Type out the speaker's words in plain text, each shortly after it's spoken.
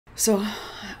So,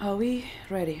 are we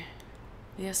ready?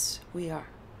 Yes, we are.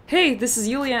 Hey, this is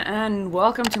Yulia and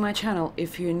welcome to my channel.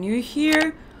 If you're new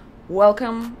here,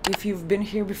 welcome. If you've been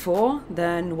here before,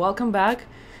 then welcome back.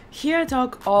 Here I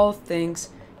talk all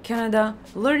things Canada,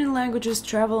 learning languages,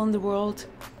 travel in the world.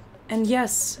 And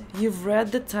yes, you've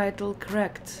read the title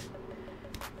correct.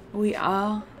 We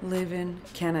are living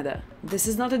Canada. This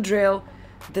is not a drill.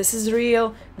 This is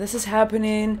real. This is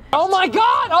happening. Oh my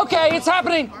God! Okay, it's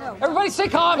happening. Everybody stay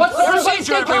calm. What's the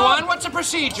procedure, everyone? What's the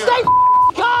procedure? Stay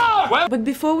calm. But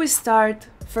before we start,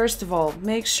 first of all,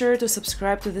 make sure to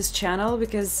subscribe to this channel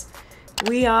because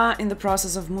we are in the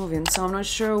process of moving. So I'm not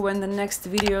sure when the next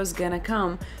video is gonna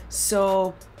come.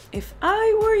 So if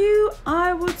I were you,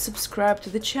 I would subscribe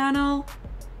to the channel,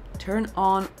 turn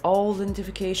on all the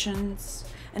notifications,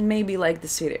 and maybe like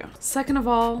this video. Second of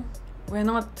all, we're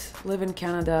not live in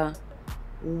Canada.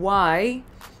 Why?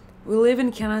 We live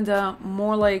in Canada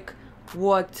more like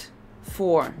what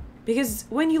for? Because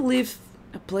when you leave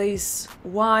a place,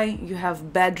 why you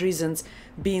have bad reasons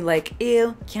being like,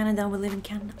 ew, Canada, we live in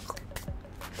Canada.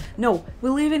 No, we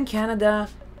live in Canada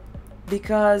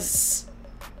because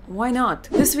why not?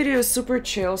 This video is super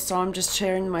chill, so I'm just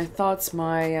sharing my thoughts,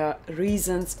 my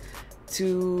reasons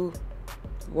to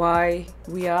why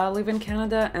we are live in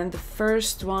Canada. And the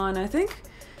first one, I think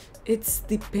it's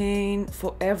the pain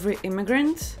for every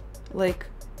immigrant, like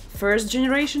first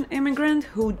generation immigrant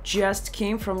who just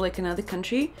came from like another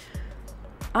country.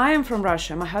 I am from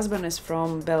Russia, my husband is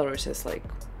from Belarus, it's like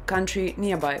country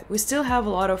nearby. We still have a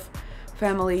lot of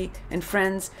family and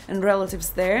friends and relatives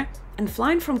there, and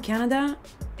flying from Canada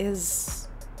is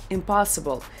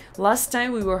impossible. Last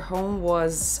time we were home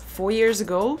was 4 years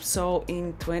ago, so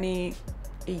in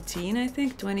 2018, I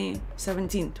think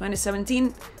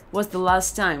 2017 was the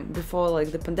last time before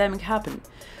like the pandemic happened.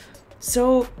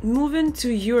 So moving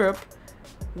to Europe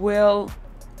will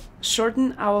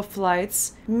shorten our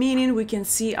flights, meaning we can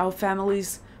see our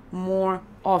families more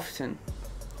often.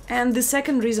 And the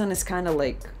second reason is kind of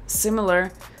like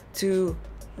similar to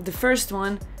the first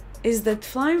one, is that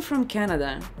flying from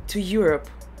Canada to Europe,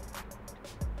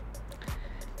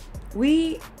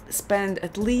 we spend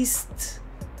at least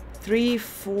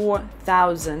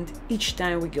 3,000-4,000 each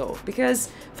time we go, because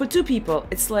for two people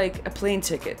it's like a plane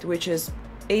ticket, which is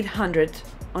 800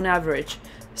 on average,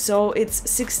 so it's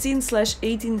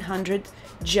 1600-1800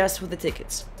 just for the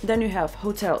tickets. Then you have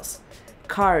hotels,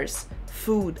 cars,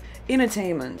 food,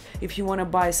 entertainment, if you want to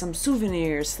buy some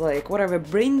souvenirs, like whatever,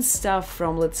 bring stuff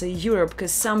from, let's say, Europe,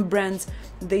 because some brands,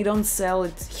 they don't sell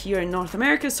it here in North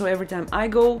America, so every time I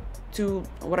go to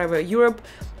whatever Europe,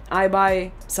 I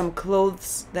buy some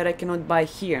clothes that I cannot buy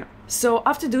here. So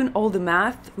after doing all the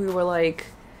math, we were like,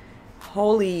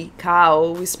 holy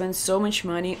cow, we spend so much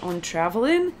money on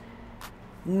traveling.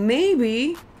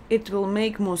 Maybe it will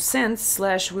make more sense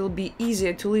 / will be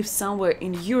easier to live somewhere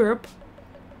in Europe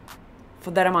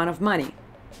for that amount of money.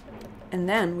 And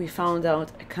then we found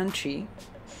out a country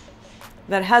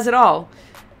that has it all.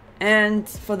 And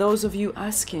for those of you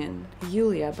asking,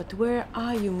 Yulia, but where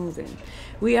are you moving?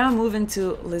 We are moving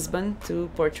to Lisbon, to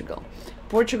Portugal.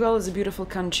 Portugal is a beautiful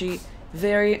country,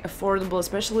 very affordable,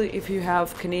 especially if you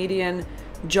have Canadian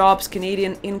jobs,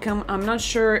 Canadian income. I'm not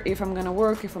sure if I'm gonna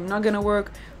work, if I'm not gonna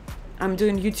work. I'm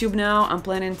doing YouTube now. I'm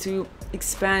planning to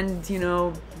expand, you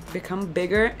know, become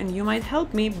bigger, and you might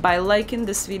help me by liking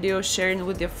this video, sharing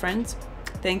with your friends.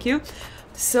 Thank you.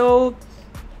 So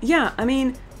yeah, I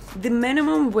mean, the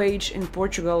minimum wage in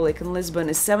Portugal, like in Lisbon,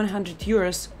 is 700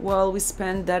 euros, while we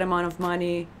spend that amount of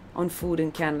money on food in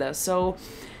Canada. So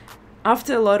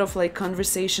after a lot of like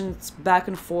conversations back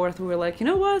and forth, we were like, you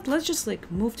know what, let's just like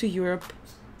move to Europe,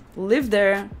 live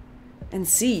there and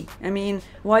see. I mean,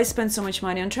 why spend so much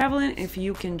money on traveling if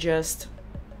you can just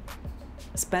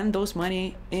spend those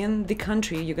money in the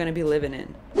country you're gonna be living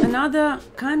in? Another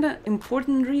kind of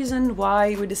important reason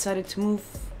why we decided to move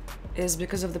is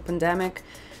because of the pandemic.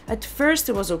 At first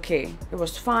it was okay, it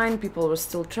was fine, people were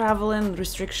still traveling,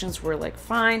 restrictions were like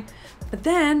fine, but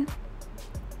then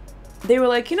they were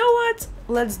like, you know what,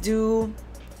 let's do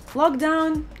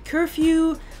lockdown,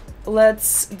 curfew,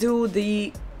 let's do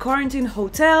the quarantine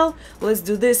hotel, let's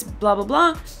do this, blah blah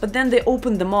blah. But then they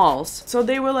opened the malls, so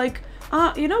they were like,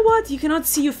 you know what, you cannot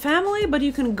see your family, but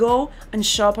you can go and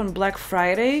shop on Black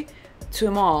Friday to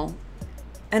a mall.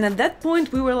 And at that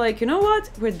point we were like, you know what,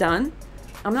 we're done.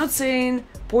 I'm not saying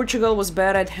Portugal was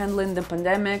bad at handling the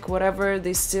pandemic, whatever,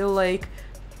 they still like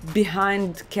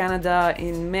behind Canada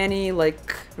in many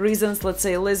like reasons. Let's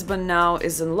say Lisbon now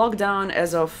is in lockdown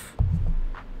as of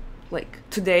like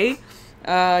today,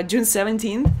 June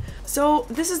 17th. So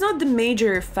this is not the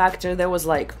major factor that was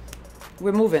like,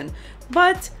 we're moving.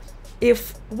 But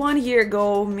If 1 year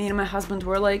ago me and my husband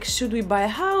were like, should we buy a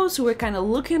house? We were kind of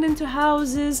looking into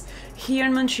houses here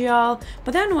in Montreal.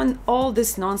 But then when all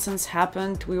this nonsense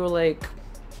happened, we were like,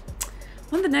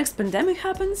 when the next pandemic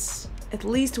happens, at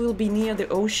least we'll be near the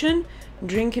ocean,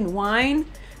 drinking wine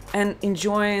and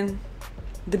enjoying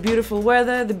the beautiful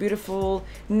weather, the beautiful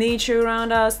nature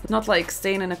around us, not like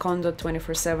staying in a condo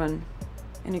 24/7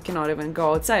 and you cannot even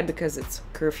go outside because it's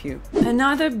curfew.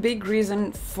 Another big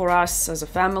reason for us as a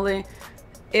family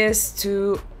is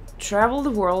to travel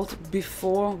the world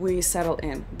before we settle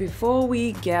in, before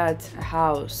we get a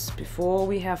house, before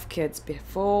we have kids,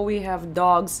 before we have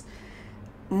dogs,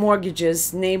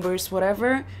 mortgages, neighbors,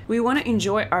 whatever. We want to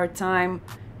enjoy our time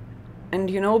and,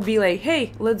 you know, be like,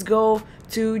 hey, let's go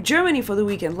to Germany for the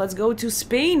weekend, let's go to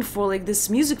Spain for like this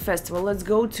music festival, let's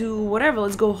go to whatever,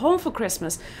 let's go home for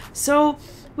Christmas. So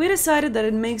we decided that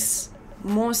it makes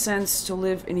more sense to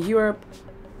live in Europe,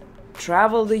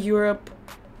 travel to Europe,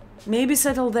 maybe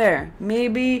settle there,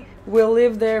 maybe we'll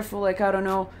live there for like, I don't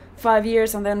know, 5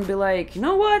 years and then be like, you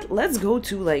know what, let's go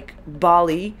to like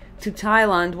Bali, to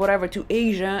Thailand, whatever, to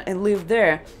Asia and live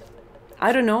there.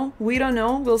 I don't know, we don't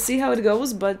know, we'll see how it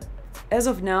goes, but as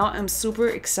of now, I'm super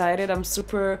excited. I'm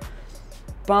super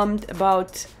pumped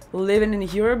about living in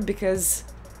Europe because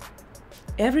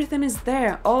everything is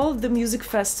there. All the music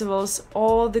festivals,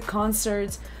 all the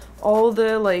concerts, all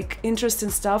the like interesting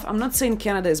stuff. I'm not saying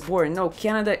Canada is boring. No,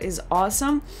 Canada is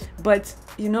awesome. But,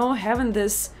 you know, having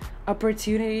this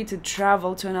opportunity to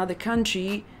travel to another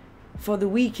country for the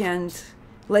weekend,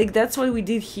 like that's what we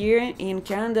did here in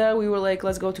Canada. We were like,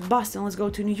 let's go to Boston, let's go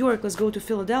to New York, let's go to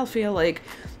Philadelphia, like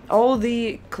all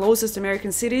the closest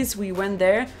American cities, we went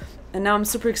there. And now I'm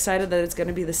super excited that it's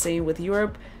gonna be the same with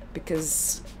Europe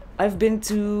because I've been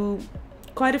to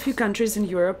quite a few countries in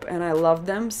Europe and I love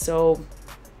them, so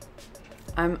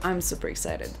I'm super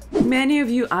excited. Many of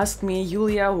you asked me,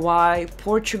 Yulia, why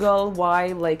Portugal, why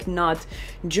like not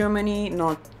Germany,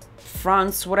 not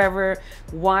France, whatever,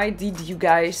 why did you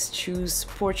guys choose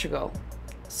Portugal?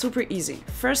 Super easy.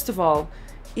 First of all,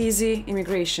 easy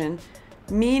immigration,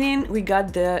 meaning we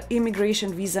got the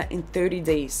immigration visa in 30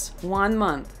 days, 1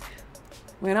 month.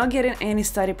 We're not getting any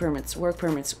study permits, work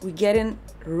permits, we getting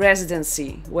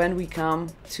residency when we come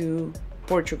to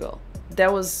Portugal.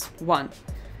 That was one.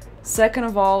 Second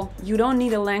of all, you don't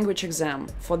need a language exam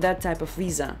for that type of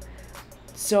visa.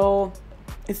 So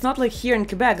it's not like here in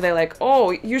Quebec, they're like,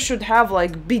 oh, you should have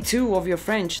like B2 of your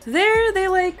French. There, they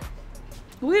like,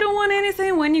 we don't want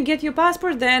anything. When you get your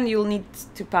passport, then you'll need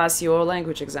to pass your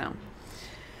language exam.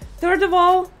 Third of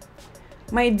all,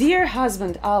 my dear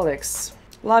husband, Alex,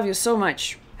 love you so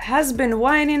much, has been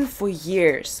whining for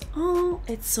years. Oh,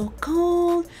 it's so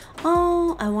cold.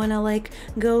 Oh, I wanna like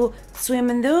go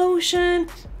swim in the ocean.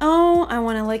 Oh, I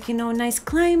wanna like, you know, nice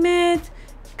climate.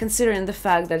 Considering the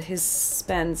fact that he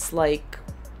spends like,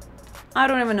 I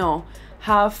don't even know,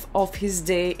 half of his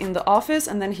day in the office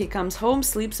and then he comes home,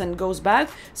 sleeps and goes back.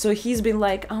 So he's been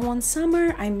like, I want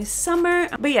summer, I miss summer.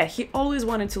 But yeah, he always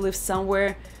wanted to live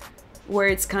somewhere where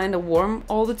it's kind of warm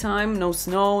all the time, no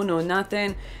snow, no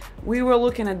nothing. We were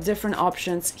looking at different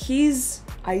options. His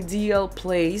ideal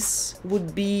place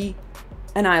would be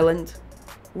an island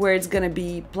where it's gonna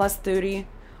be plus 30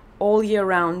 all year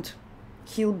round.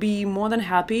 He'll be more than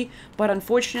happy, but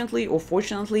unfortunately or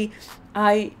fortunately,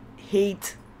 I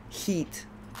hate heat.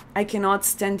 I cannot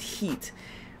stand heat.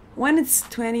 When it's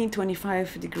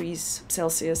 20-25 degrees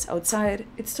Celsius outside,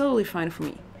 it's totally fine for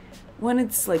me. When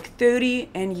it's like 30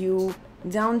 and you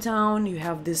downtown, you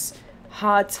have this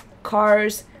hot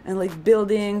cars and like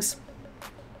buildings,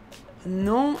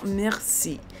 no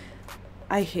merci.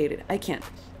 I hate it. I can't.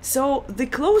 So the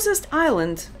closest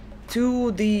island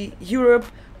to the Europe,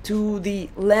 to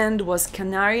the land, was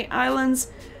Canary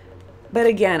Islands. But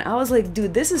again, I was like,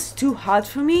 dude, this is too hot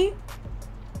for me.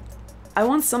 I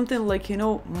want something like, you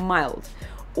know, mild.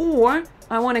 Or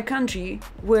I want a country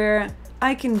where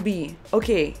I can be,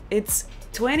 okay, it's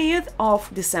 20th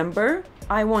of December,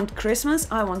 I want Christmas,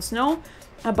 I want snow,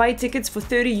 I buy tickets for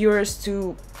 30 euros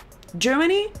to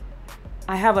Germany,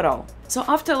 I have it all. So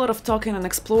after a lot of talking and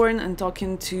exploring and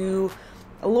talking to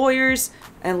lawyers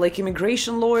and like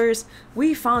immigration lawyers,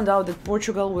 we found out that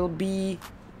Portugal will be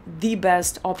the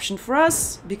best option for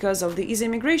us because of the easy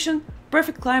immigration,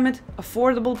 perfect climate,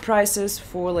 affordable prices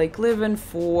for like living,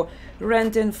 for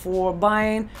renting, for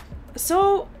buying.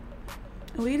 So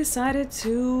we decided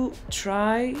to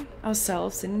try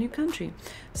ourselves in a new country.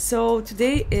 So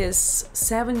today is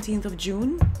 17th of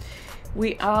June.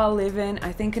 We are leaving,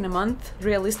 I think, in a month,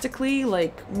 realistically,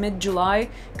 like mid-July,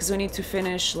 because we need to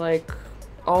finish like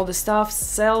all the stuff,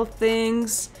 sell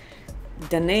things,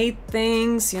 donate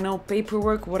things, you know,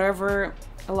 paperwork, whatever,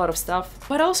 a lot of stuff.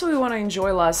 But also we want to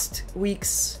enjoy last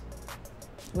weeks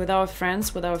with our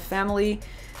friends, with our family.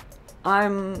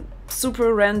 I'm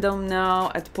super random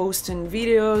now at posting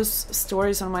videos,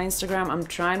 stories on my Instagram. I'm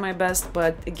trying my best,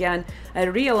 but again, I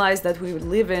realized that we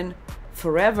live in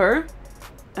forever.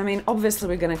 I mean, obviously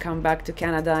we're gonna come back to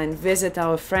Canada and visit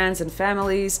our friends and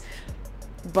families,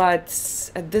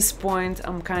 but at this point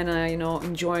I'm kind of, you know,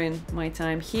 enjoying my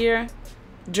time here,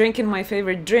 drinking my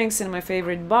favorite drinks in my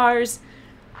favorite bars,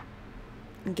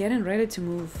 and getting ready to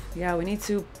move. Yeah, we need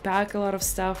to pack a lot of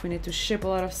stuff, we need to ship a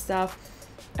lot of stuff.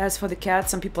 As for the cat,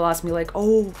 some people ask me like,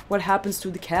 oh, what happens to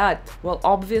the cat? Well,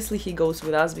 obviously he goes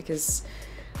with us, because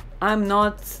I'm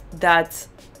not that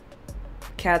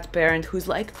cat parent who's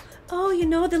like, oh, you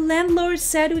know, the landlord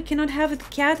said we cannot have a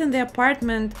cat in the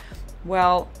apartment.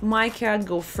 Well, my cat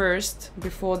go first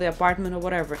before the apartment or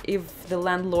whatever. If the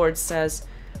landlord says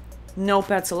no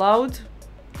pets allowed,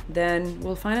 then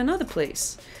we'll find another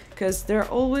place. Because there are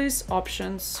always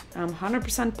options. I'm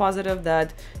 100% positive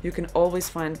that you can always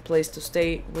find a place to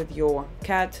stay with your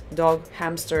cat, dog,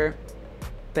 hamster,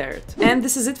 parrot. And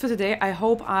this is it for today. I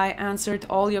hope I answered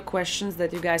all your questions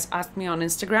that you guys asked me on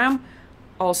Instagram.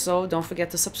 Also, don't forget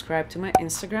to subscribe to my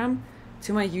Instagram,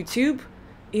 to my YouTube.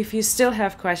 If you still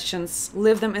have questions,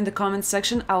 leave them in the comment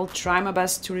section. I'll try my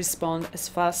best to respond as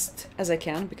fast as I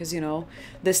can, because, you know,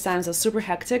 these times are super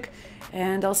hectic.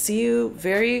 And I'll see you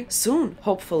very soon,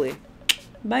 hopefully.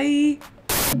 Bye!